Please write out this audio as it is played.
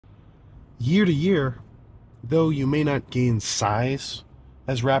year to year, though you may not gain size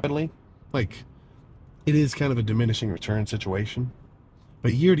as rapidly, like it is kind of a diminishing return situation.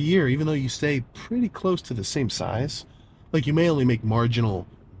 But year to year, even though you stay pretty close to the same size, like you may only make marginal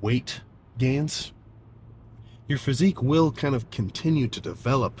weight gains, your physique will kind of continue to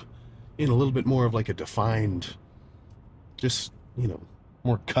develop in a little bit more of like a defined, just,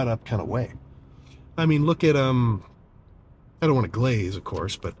 more cut up kind of way. I mean, look at I don't want to glaze, of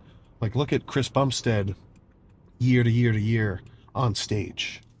course, but like look at Chris Bumstead year to year to year on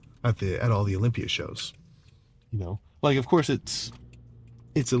stage at all the Olympia shows. Like of course it's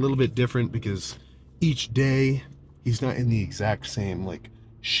a little bit different because each day he's not in the exact same like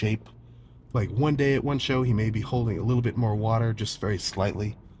shape. Like one day at one show he may be holding a little bit more water, just very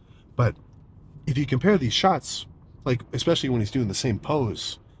slightly. But if you compare these shots, like especially when he's doing the same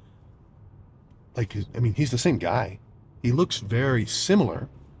pose, like I mean he's the same guy. He looks very similar,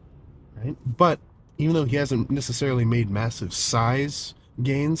 right? But even though he hasn't necessarily made massive size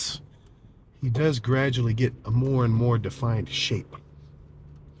gains, he does gradually get a more and more defined shape.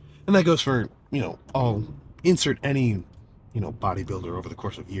 And that goes for, all insert any, bodybuilder over the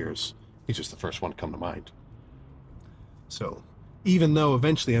course of years. He's just the first one to come to mind. So even though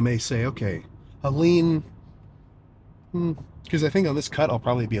eventually I may say, okay, a lean, because I think on this cut I'll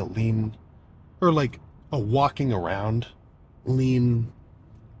probably be a lean, or like a walking around lean,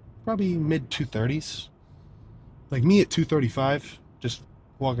 probably mid 230s. Like me at 235, just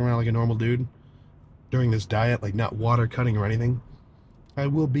walking around like a normal dude during this diet, like not water cutting or anything. I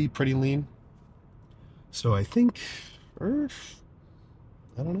will be pretty lean. So I think, I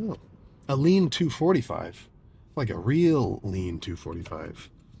don't know, a lean 245, like a real lean 245.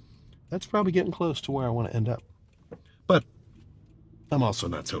 That's probably getting close to where I want to end up. But I'm also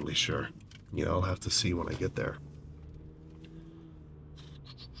not totally sure. I'll have to see when I get there.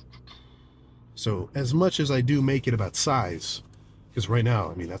 So as much as I do make it about size, because right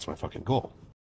now, I mean, that's my fucking goal.